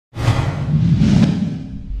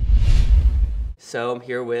So I'm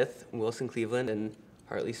here with Wilson Cleveland and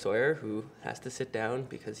Hartley Sawyer, who has to sit down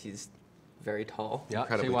because he's very tall.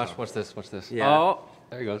 Yeah, see, watch this. Yeah. Oh,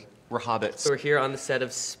 there he goes. We're hobbits. So we're here on the set of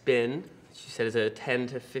SPiN. She said it's a 10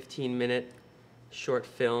 to 15 minute short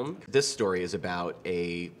film. This story is about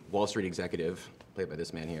a Wall Street executive, played by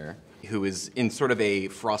this man here, who is in sort of a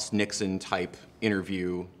Frost-Nixon type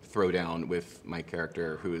interview throwdown with my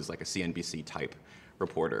character, who is like a CNBC-type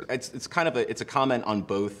reporter. It's kind of a comment on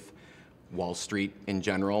both Wall Street in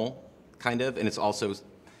general, kind of, and it's also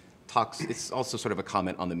sort of a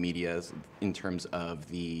comment on the media in terms of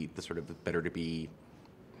the sort of better to be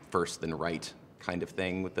first than right kind of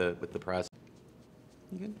thing with the press.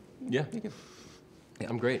 You good? Yeah. You good? Yeah.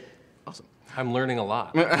 I'm great. Awesome. I'm learning a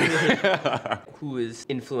lot. Who is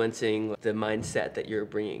influencing the mindset that you're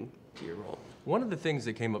bringing to your role? One of the things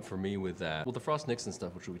that came up for me with that, well, the Frost-Nixon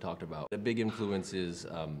stuff, which we talked about, the big influence is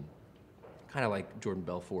kind of like Jordan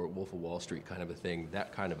Belfort, Wolf of Wall Street kind of a thing,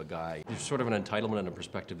 that kind of a guy. There's sort of an entitlement and a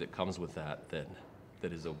perspective that comes with that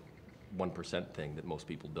is a 1% thing that most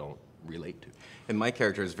people don't relate to. And my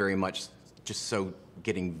character is very much just so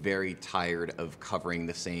getting very tired of covering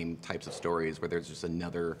the same types of stories where there's just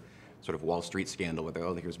another sort of Wall Street scandal where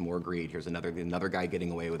here's more greed, here's another guy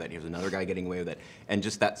getting away with it, here's another guy getting away with it. And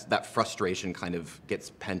just that frustration kind of gets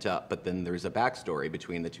pent up, but then there's a backstory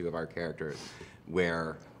between the two of our characters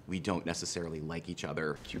where we don't necessarily like each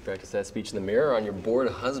other. Did you practice that speech in the mirror on your bored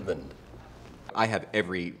husband? I have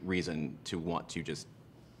every reason to want to just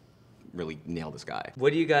really nail this guy.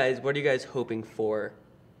 What are you guys hoping for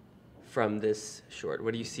from this short?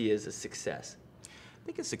 What do you see as a success? I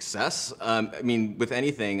think a success. I mean, with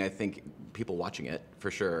anything, I think people watching it,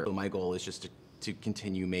 for sure. So my goal is just to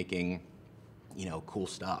continue making, cool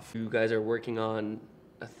stuff. You guys are working on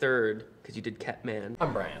a third, because you did Catman.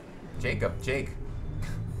 I'm Brian. Jake.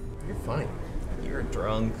 You're funny. You're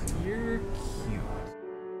drunk. You're cute.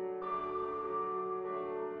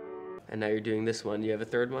 And now you're doing this one. You have a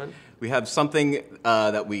third one? We have something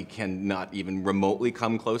that we cannot even remotely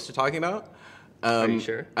come close to talking about. Are you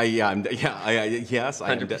sure? Yes.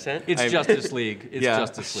 100%? It's Justice League. It's Yeah.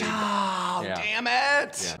 Justice League. Oh, Yeah. damn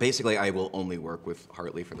it! Yeah. Basically, I will only work with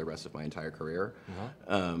Hartley for the rest of my entire career.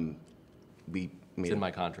 It's in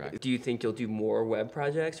my contract. Do you think you'll do more web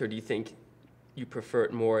projects, or do you think you prefer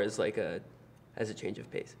it more as like as a change of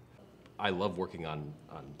pace? I love working on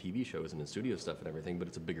TV shows and in studio stuff and everything, but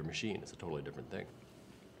it's a bigger machine. It's a totally different thing.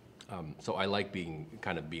 So I like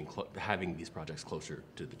having these projects closer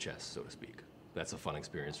to the chest, so to speak. That's a fun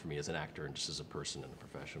experience for me as an actor and just as a person and a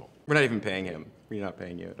professional. We're not even paying him. We're not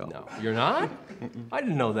paying you at all. No, you're not? I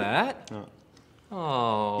didn't know that. No.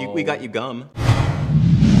 Oh. We got you gum.